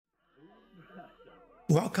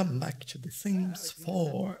Welcome back to The Sims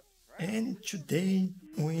 4. And today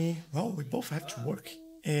we both have to work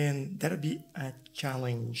and that'll be a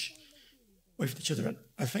challenge with the children.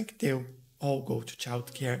 I think they'll all go to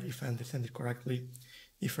childcare if I understand it correctly,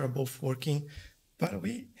 if we're both working. But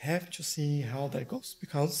we have to see how that goes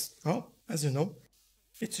because, well, as you know,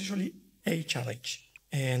 it's usually a challenge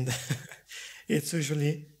and it's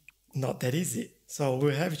usually not that easy. So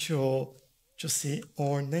we have to see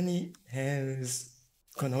our nanny has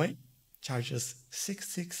gone away, charges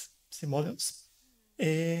 66 simoleons,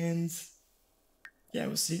 and yeah,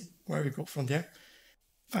 we'll see where we go from there.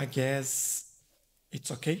 I guess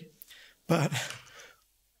it's okay, but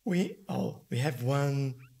we have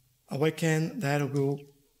one awaken that will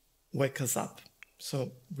wake us up.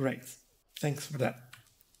 So great, thanks for that.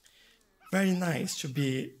 Very nice to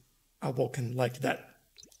be awoken like that.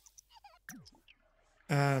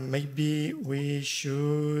 Maybe we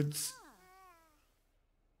should.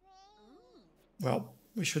 Well,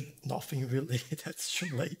 we should nothing really. That's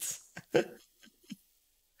too late.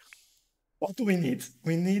 What do we need?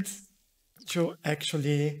 We need to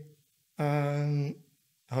actually.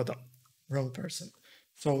 Hold on, wrong person.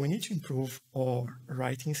 So we need to improve our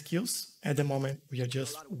writing skills. At the moment, we are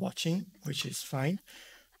just watching, which is fine.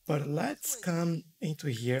 But let's come into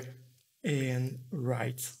here and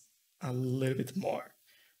write a little bit more.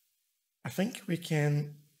 I think we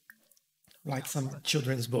can write some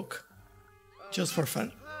children's book just for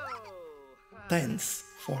fun. Dance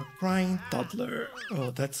for crying toddler.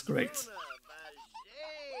 Oh, that's great.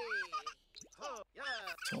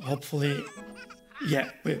 So hopefully, yeah,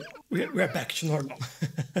 we're back to normal.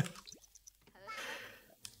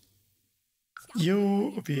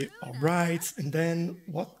 You will be all right. And then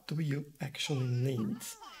what do you actually need?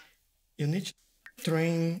 You need to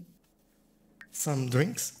train some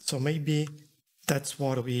drinks. So maybe that's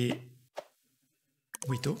what we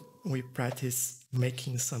do. We practice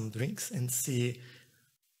making some drinks and see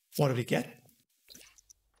what we get.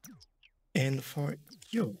 And for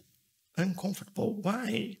you, uncomfortable.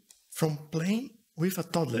 Why? From playing with a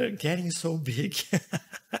toddler getting so big.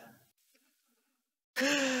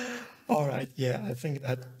 All right, yeah, I think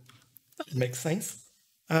that makes sense.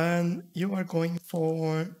 And you are going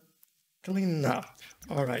for cleaning up.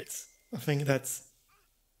 All right, I think that's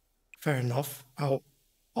fair enough. I'll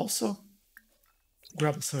also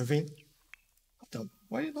grab a serving.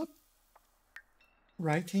 Why are you not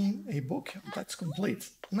writing a book? That's complete.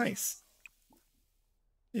 Nice.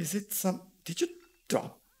 Is it some... Did you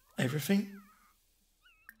drop everything?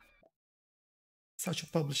 Such a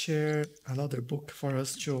publisher, another book for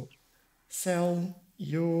us to sell.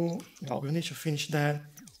 Well, we need to finish that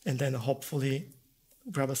and then hopefully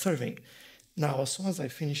grab a serving. Now, as soon as I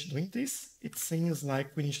finish doing this, it seems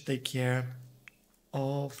like we need to take care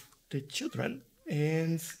of the children.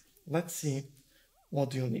 And let's see, what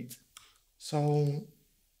do you need? So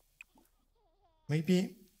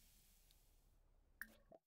maybe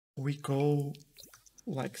we go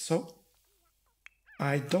like so.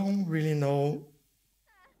 I don't really know.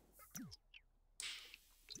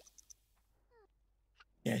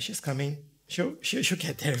 Yeah, she's coming. She'll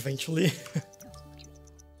get there eventually.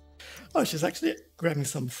 Oh, she's actually grabbing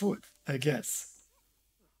some food, I guess.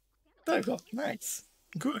 There you go. Nice.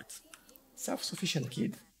 Good. Self-sufficient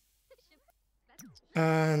kid.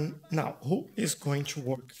 And now, who is going to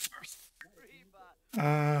work first?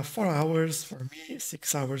 4 hours for me,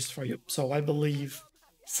 6 hours for you. So I believe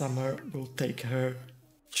Summer will take her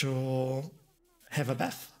to have a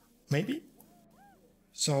bath, maybe?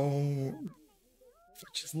 So,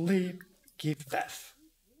 sleep, give bath.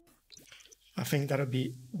 I think that'll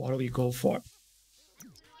be what we go for.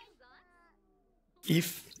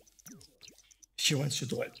 If she wants to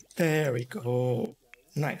do it. There we go.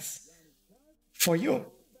 Nice. For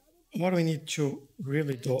you, what we need to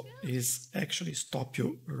really do is actually stop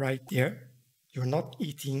you right there. You're not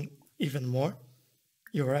eating even more.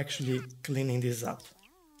 You're actually cleaning this up.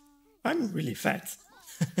 I'm really fat.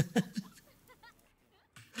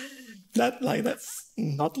 That's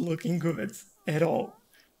not looking good at all.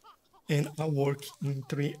 And I work in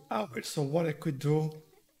 3 hours. So what I could do,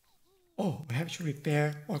 oh, we have to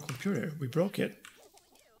repair our computer. We broke it.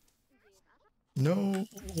 No,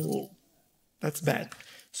 that's bad.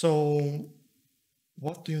 So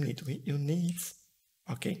what do you need? You need,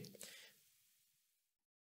 okay.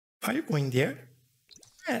 Are you going there?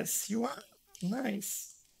 Yes, you are.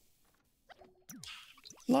 Nice.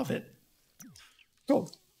 Love it. Cool.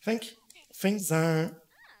 Think things are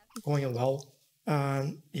going well.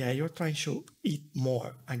 Yeah, you're trying to eat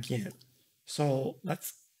more again. So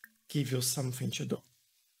let's give you something to do.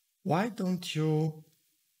 Why don't you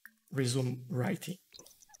resume writing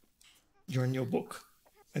your new book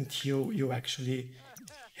until you actually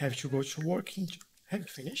have to go to work. Have you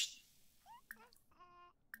finished?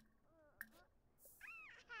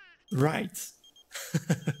 Right.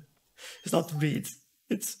 It's not read,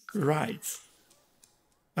 it's write.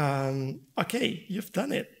 Okay, you've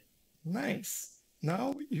done it. Nice.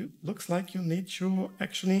 Now you looks like you need to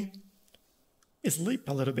actually sleep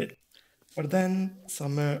a little bit. But then,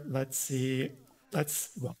 Summer, let's see.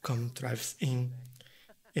 Let's welcome Travis in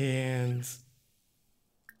and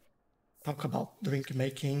talk about drink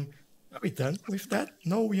making. Are we done with that?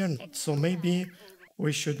 No, we are not. So maybe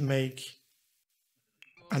we should make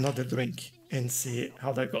another drink and see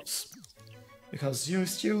how that goes. Because you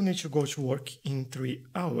still need to go to work in 3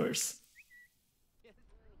 hours.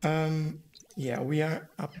 Yeah, we are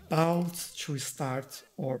about to start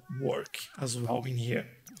our work as well in here.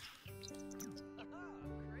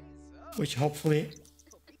 Which hopefully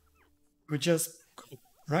we just go,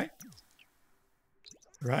 right?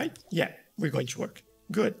 Right? Yeah, we're going to work.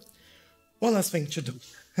 Good. One last thing to do.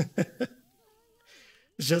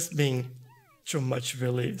 It's just being too much,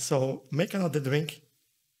 really. So make another drink.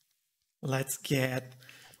 Let's get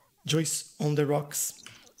juice on the rocks.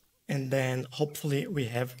 And then hopefully we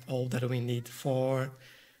have all that we need for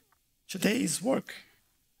today's work.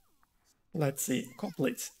 Let's see.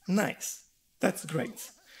 Complete. Nice. That's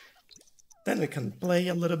great. Then we can play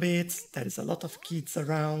a little bit. There is a lot of kids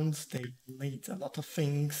around. They need a lot of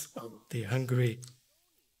things. Oh, they're hungry.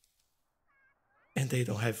 And they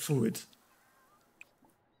don't have food.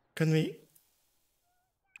 Can we...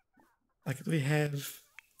 Like, do we have...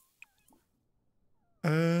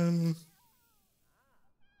 Do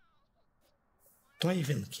I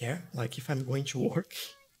even care? Like, if I'm going to work?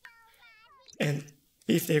 And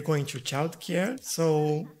if they're going to childcare?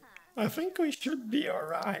 So I think we should be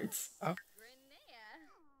alright.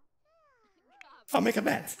 I'll make a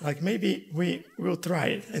bet. Like, maybe we will try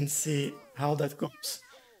it and see how that goes.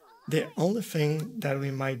 The only thing that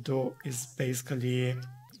we might do is basically...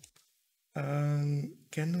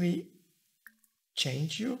 can we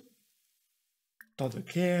change you? Toddler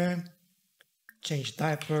care, change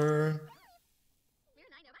diaper,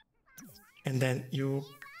 and then you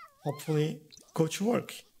hopefully go to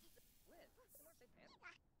work.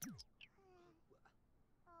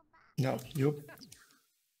 No, you.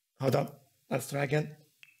 Hold on. Let's try again.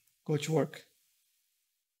 Go to work.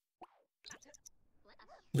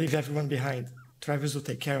 Leave everyone behind. Travis will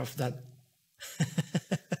take care of that.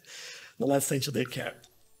 No, let's send you their care.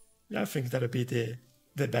 I think that'll be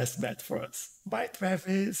the best bet for us. Bye,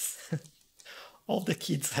 Travis. All the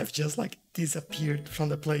kids have just like disappeared from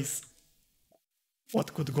the place.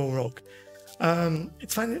 What could go wrong?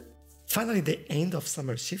 It's finally the end of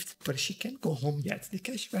summer shift, but she can't go home yet. The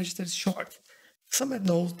cash register is short. Summer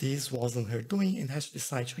knows this wasn't her doing and has to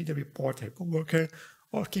decide to either report her coworker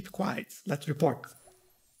or keep quiet. Let's report.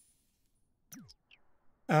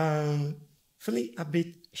 Feeling a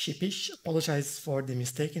bit sheepish, apologize for the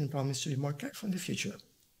mistake and promise to be more careful in the future.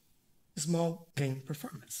 Small gain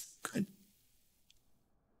performance. Good.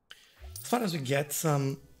 As far as we get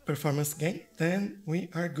some performance gain, then we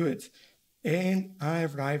are good. And I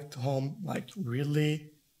arrived home like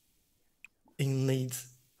really in need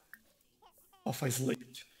of a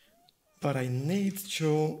sleep. But I need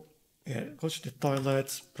to go to the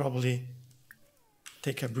toilet, probably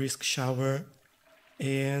take a brisk shower.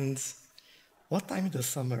 And what time does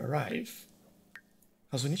Summer arrive?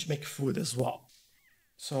 Because we need to make food as well.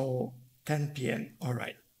 So 10 p.m. All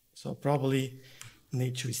right. So probably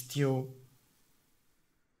need to still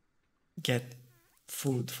get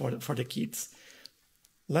food for the kids.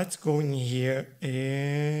 Let's go in here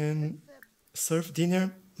and serve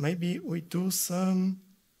dinner. Maybe we do some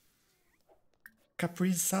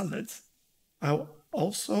caprese salad. I'll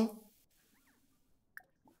also...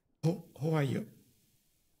 Who are you?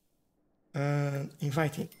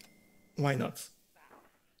 Inviting. Why not?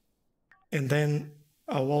 And then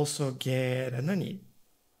I'll also get a nanny.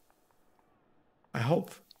 I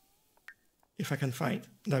hope. If I can find.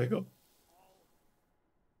 There we go.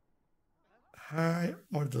 Hi,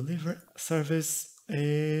 or deliver service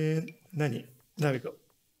and nanny. There we go.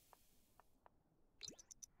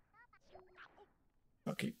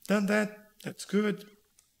 Okay, done that. That's good.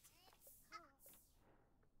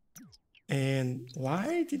 And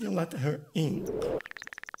why did you let her in?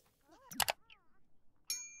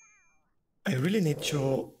 I really need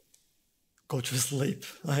to go to sleep.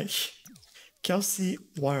 Like, Kelsey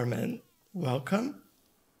Warman, welcome.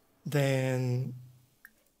 Then,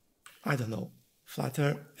 I don't know,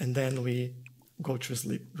 flatter, and then we go to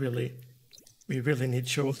sleep. Really, we really need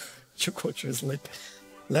to go to sleep.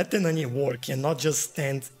 Let the nanny work and not just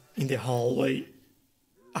stand in the hallway.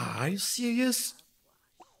 Are you serious?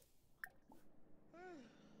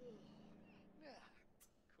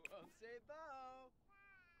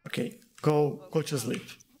 Okay, go to sleep,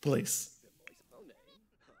 please.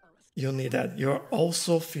 You need that. You're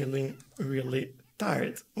also feeling really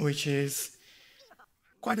tired, which is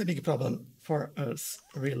quite a big problem for us,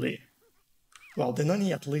 really. Well, the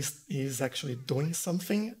nanny at least is actually doing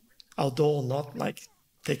something, although not like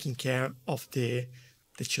taking care of the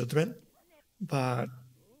children, but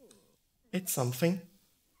it's something.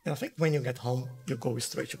 And I think when you get home, you go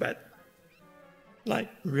straight to bed.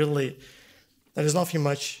 Like, really, there is nothing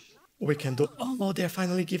much we can do. Oh, they're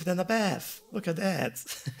finally giving them a bath. Look at that.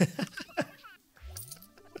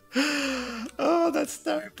 Oh, that's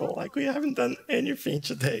terrible. Like, we haven't done anything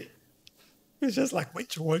today. We just like went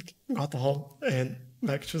to work, got home, and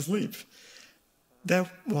back to sleep. That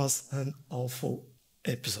was an awful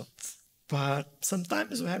episode. But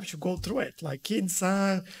sometimes we have to go through it. Like, kids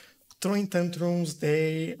are throwing tantrums,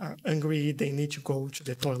 they are angry, they need to go to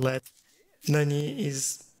the toilet. Nanny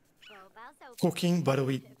is cooking, but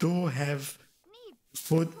we do have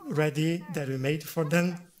food ready that we made for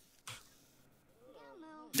them.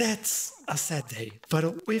 That's a sad day.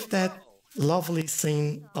 But with that lovely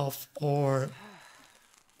scene of our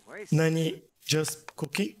nanny just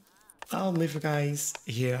cooking, I'll leave you guys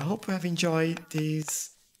here. I hope you have enjoyed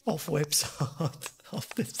this awful episode of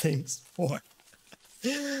The Sims 4.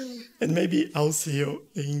 And maybe I'll see you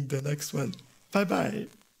in the next one. Bye bye.